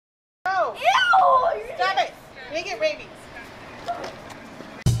They get rabies.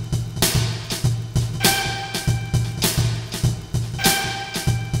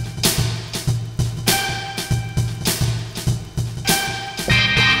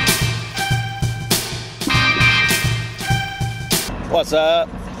 What's up?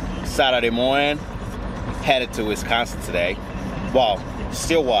 Saturday morning, headed to Wisconsin today. Well,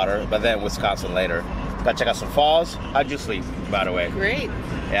 Stillwater, but then Wisconsin later. Gotta check out some falls. How'd you sleep, by the way? Great.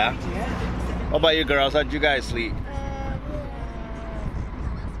 Yeah? What about you girls? How'd you guys sleep?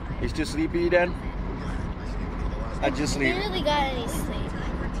 You still sleepy then? How'd you sleep? I didn't really got any sleep.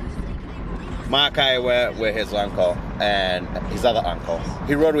 Makai went with his uncle and his other uncle.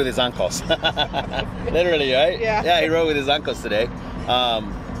 He rode with his uncles. Literally, right? Yeah. Yeah, he rode with his uncles today.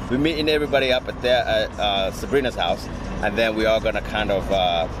 We're meeting everybody up at Sabrina's house, and then we are gonna kind of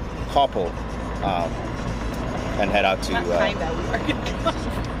couple and head out to. Not kinda. We are gonna go.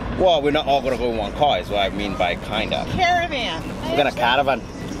 Well, we're not all gonna go in one car. Is what I mean by kinda. Caravan. We're gonna caravan.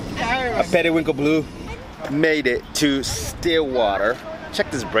 A periwinkle blue made it to Stillwater.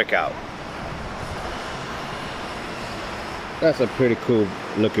 Check this brick out. That's a pretty cool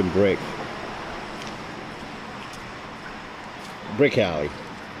looking brick. Brick alley.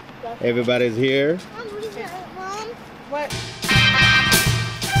 Everybody's here. Mom, what is that, Mom? What?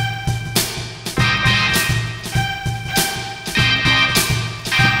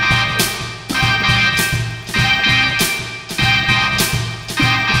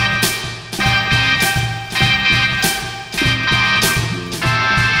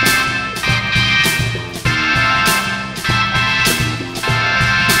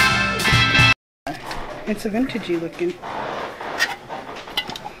 It's a vintagey looking.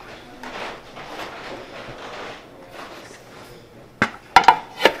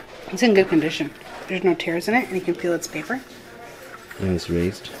 It's in good condition. There's no tears in it, and you can feel its paper. And it's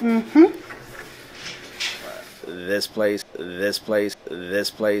raised. Mm-hmm. This place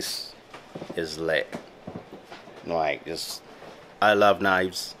is lit. Like, just, I love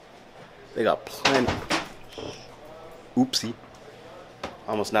knives. They got plenty. Oopsie.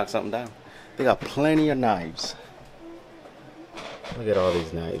 Almost knocked something down. They got plenty of knives. Look at all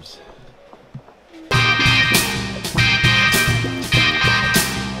these knives.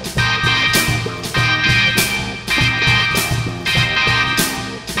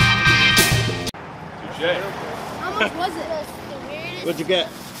 How much was it? What'd you get?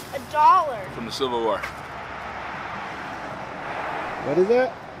 $1. From the Civil War. What is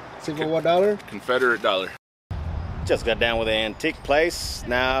that? Civil War dollar? Confederate dollar. Just got down with the antique place.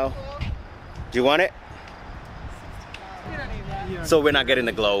 Now, do you want it? We don't need that. So we're not getting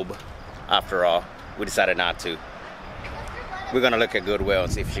the globe after all. We decided not to. We're gonna look at Goodwill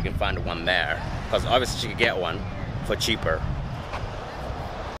and see if she can find one there. Because obviously she could get one for cheaper.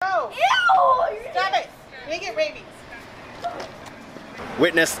 Oh! Ew! Stop it! They get rabies.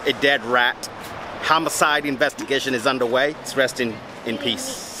 Witnessed a dead rat. Homicide investigation is underway. It's resting in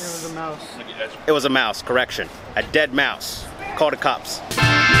peace. It was a mouse. It was a mouse, correction. A dead mouse. Call the cops.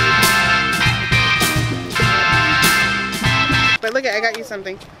 But look, I got you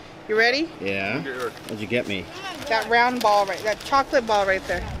something. You ready? Yeah? What'd you get me? That round ball right, that chocolate ball right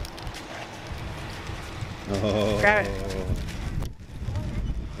there. Oh. Grab it.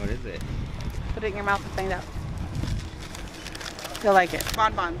 What is it? Put it in your mouth and find out. You'll like it.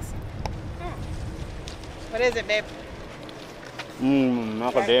 Bonbons. What is it, babe? Mmm,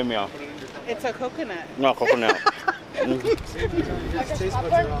 macadamia. It's a coconut. No, coconut. Macadamia.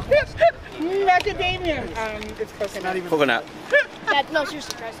 It's coconut. Coconut. No,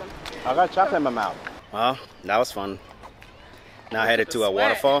 seriously, try some. I got chocolate in my mouth. Well, that was fun. Now headed to a sweat.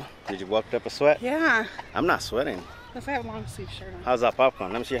 waterfall. Did you work up a sweat? Yeah. I'm not sweating. If I have a long sleeve shirt on. How's that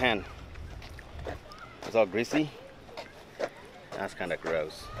popcorn? Let me see your hand. It's all greasy. That's kind of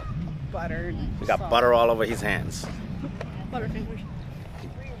gross. Butter. We got butter all over his hands. Butterfingers.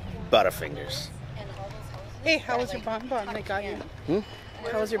 Butterfingers. Hey, how was your bonbon I got you? Hmm?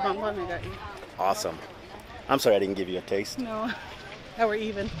 How was your bonbon I got you? Awesome. I'm sorry I didn't give you a taste. No. Now we're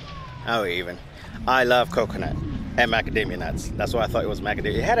even. Oh, even. I love coconut and macadamia nuts. That's why I thought it was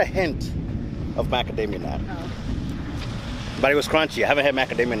macadamia. It had a hint of macadamia nut. Oh. But it was crunchy. I haven't had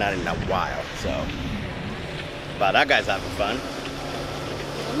macadamia nut in a while, so. But that guy's having fun.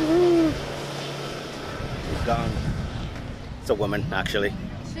 He's gone. It's a woman, actually.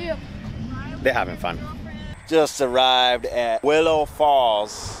 See ya. They're having fun. Just arrived at Willow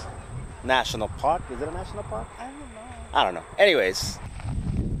Falls National Park. Is it a national park? I don't know. I don't know. Anyways,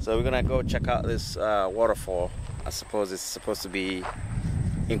 so we're gonna go check out this waterfall. I suppose it's supposed to be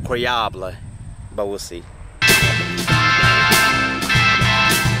incroyable, but we'll see.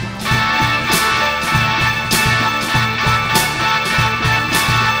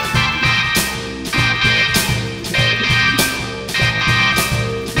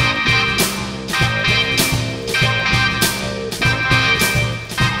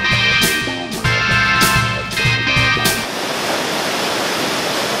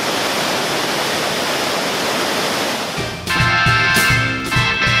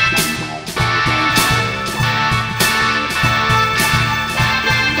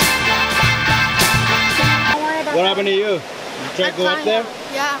 happened to you? You tried to go up there?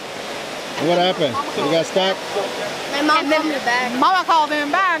 Yeah. What happened? You got stuck? My mom called me back. Mama called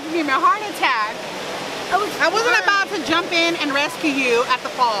him back. He gave me a heart attack. I wasn't about to jump in and rescue you at the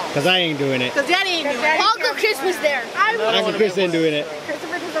fall. Because I ain't doing it. Because Daddy ain't doing it. Uncle Chris was there. Uncle Chris ain't doing it.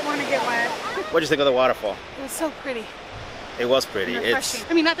 Christopher doesn't want to get wet. What'd you think of the waterfall? It was so pretty. It was pretty. And It's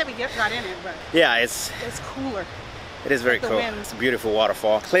refreshing. I mean, not that we got in it, but yeah, it's cooler. it is very The cool. wind. It's a beautiful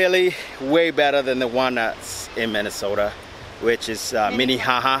waterfall. Clearly, way better than the one that's in Minnesota, which is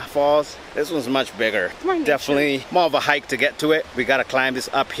Minnehaha Falls. This one's much bigger. More nature. Definitely more of a hike to get to it. We gotta climb this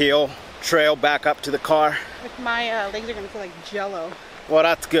uphill trail back up to the car. Like my legs are gonna feel like jello. Well,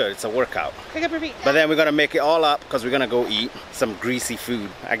 that's good. It's a workout. Pick up your feet. But then we're gonna make it all up because we're gonna go eat some greasy food.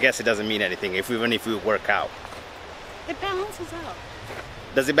 I guess it doesn't mean anything if we work out. It balances out.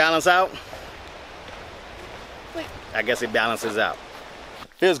 Does it balance out? Wait. I guess it balances out.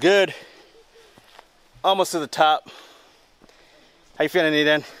 Feels good. Almost to the top. How you feeling,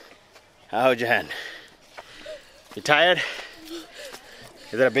 Eden? I'll hold your hand. You tired?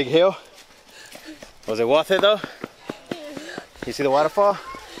 Is it a big hill? Was it worth it though? You see the waterfall?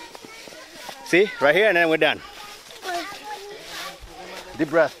 See? Right here and then we're done. Deep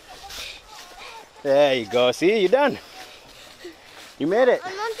breath. There you go. See? You're done. You made it.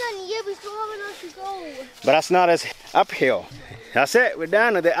 I'm not done yet. We still have enough to go. But that's not as uphill. That's it. We're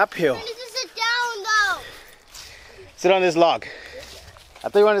done with the uphill. I need to sit down though. Sit on this log. I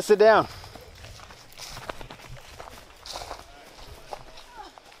thought you wanted to sit down.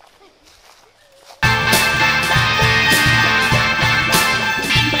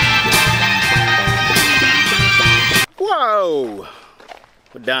 Whoa!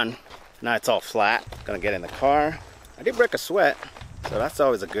 We're done. Now it's all flat. Gonna get in the car. I did break a sweat, so that's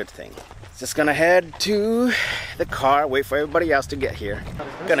always a good thing. Just gonna head to the car, wait for everybody else to get here.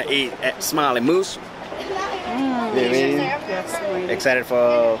 Gonna eat at Smiley Moose. Excited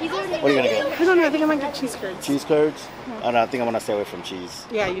for, what are you gonna get? I don't know. I think I might get cheese curds. Cheese curds? Oh, no, I think I'm gonna stay away from cheese.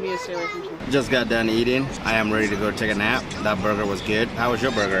 Yeah, you need to stay away from cheese. Just got done eating. I am ready to go take a nap. That burger was good. How was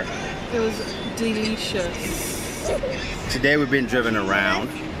your burger? It was delicious. Today we've been driven around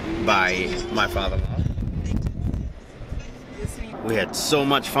by my father-in-law. We had so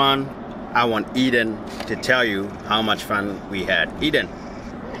much fun. I want Eden to tell you how much fun we had. Eden,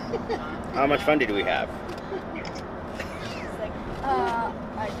 how much fun did we have?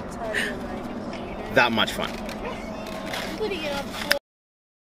 I can tell you later. That much fun. Putting it on the floor.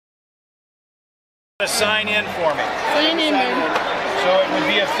 Sign in for me. Sign in, baby. So it would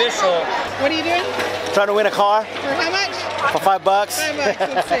be official. What are you doing? Trying to win a car For how much? for $5. $5.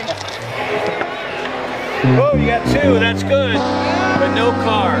 Let's see. Oh, you got two. That's good. But no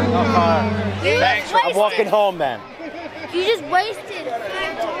car. No car. Thanks. I'm walking home, man. You just wasted $5.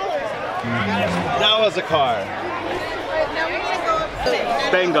 That was a car. Now we're gonna go up.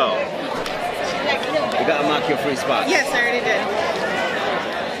 Bingo. You gotta mark your free spot. Yes, I already did.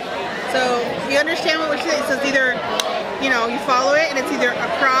 So you understand what we're saying? It says either, you know, you follow it and it's either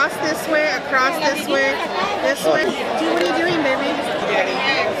across this way, this way. What are you doing, baby?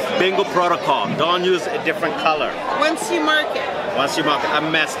 Bingo protocol. Don't use a different color. Once you mark it. Once you mark it, I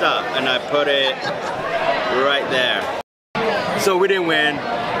messed up and I put it right there. So we didn't win.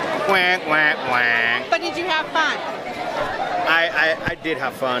 Wank, wank, wank. But did you have fun? I did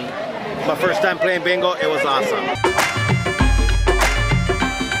have fun. My first time playing bingo, it was awesome.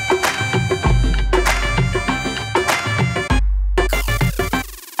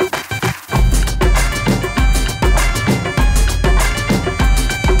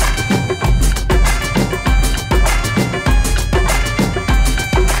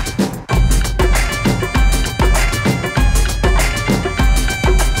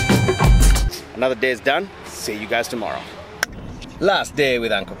 Another day is done. See you guys tomorrow. Last day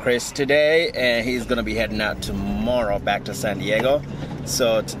with Uncle Chris today, and he's gonna be heading out tomorrow back to San Diego.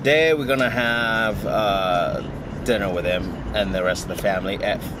 So today we're gonna have dinner with him and the rest of the family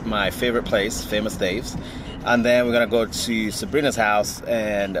at my favorite place, Famous Dave's. And then we're gonna go to Sabrina's house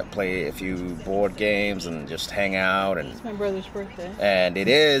and play a few board games and just hang out. And It's my brother's birthday. and it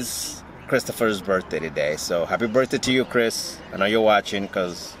is Christopher's birthday today. So happy birthday to you, Chris. I know you're watching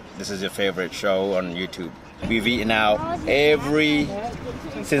because this is your favorite show on YouTube. We've eaten out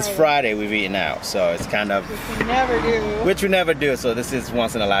since Friday we've eaten out. So it's kind of, We never do. which we never do. So this is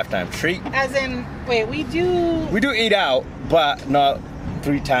once in a lifetime treat. As in, wait, we do. We do eat out, but not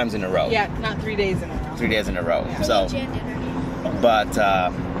 3 times in a row. Yeah, not 3 days in a row. 3 days in a row. So, but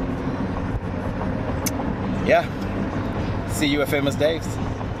yeah. See you at Famous Dave's.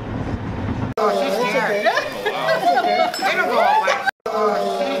 Oh, she's scared. They don't go away.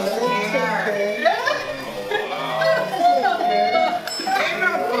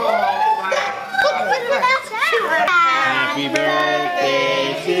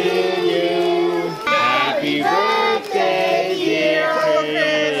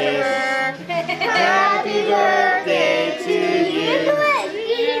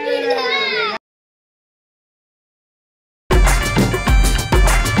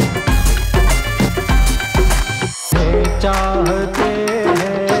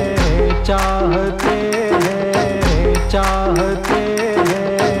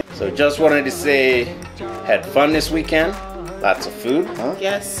 So just wanted to say, had fun this weekend. Lots of food, huh?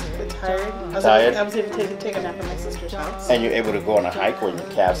 Yes, but tired. I was able to take a nap at my sister's house. And you're able to go on a hike where your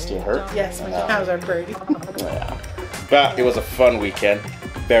calves still hurt? Yes, my calves are pretty. Yeah. But it was a fun weekend.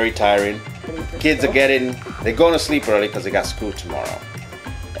 Very tiring. Kids are they're going to sleep early because they got school tomorrow.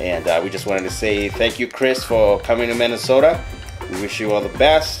 And we just wanted to say thank you, Chris, for coming to Minnesota. We wish you all the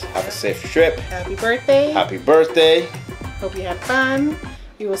best. Have a safe trip. Happy birthday. Happy birthday. Hope you had fun.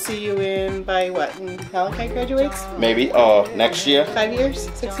 We will see you by what? When Malachi graduates? Maybe next year. 5 years?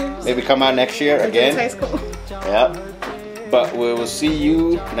 6 years? Maybe come out next year again. High school. Yeah. But we will see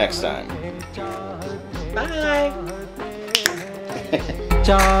you next time. Bye.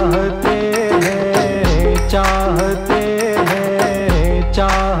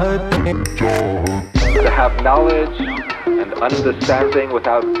 To have knowledge and understanding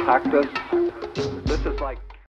without practice, this is like